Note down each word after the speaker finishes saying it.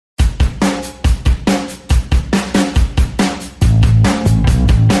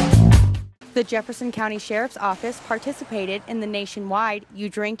The Jefferson County Sheriff's Office participated in the nationwide You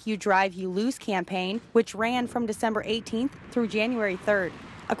Drink, You Drive, You Lose campaign, which ran from December 18th through January 3rd.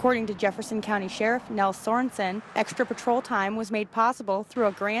 According to Jefferson County Sheriff Nell Sorensen, extra patrol time was made possible through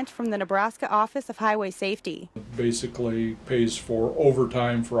a grant from the Nebraska Office of Highway Safety. It basically pays for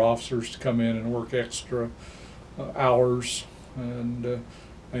overtime for officers to come in and work extra hours, and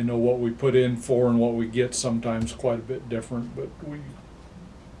I know what we put in for and what we get sometimes quite a bit different, but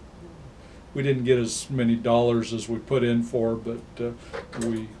we didn't get as many dollars as we put in for, but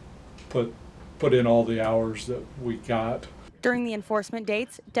we put in all the hours that we got. During the enforcement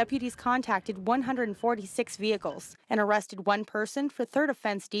dates, deputies contacted 146 vehicles and arrested 1 person for third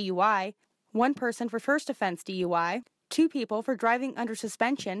offense DUI, 1 person for first offense DUI, 2 people for driving under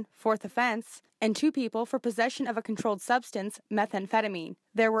suspension, fourth offense, and 2 people for possession of a controlled substance, methamphetamine.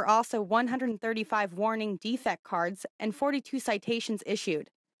 There were also 135 warning defect cards and 42 citations issued.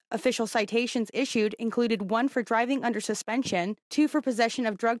 Official citations issued included 1 for driving under suspension, 2 for possession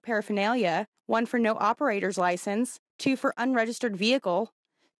of drug paraphernalia, 1 for no operator's license, 2 for unregistered vehicle,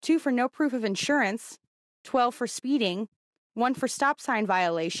 2 for no proof of insurance, 12 for speeding, 1 for stop sign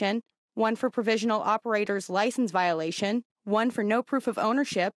violation, 1 for provisional operator's license violation, 1 for no proof of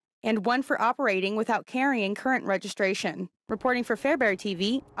ownership, and 1 for operating without carrying current registration. Reporting for Fairbury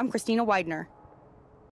TV, I'm Christina Widener.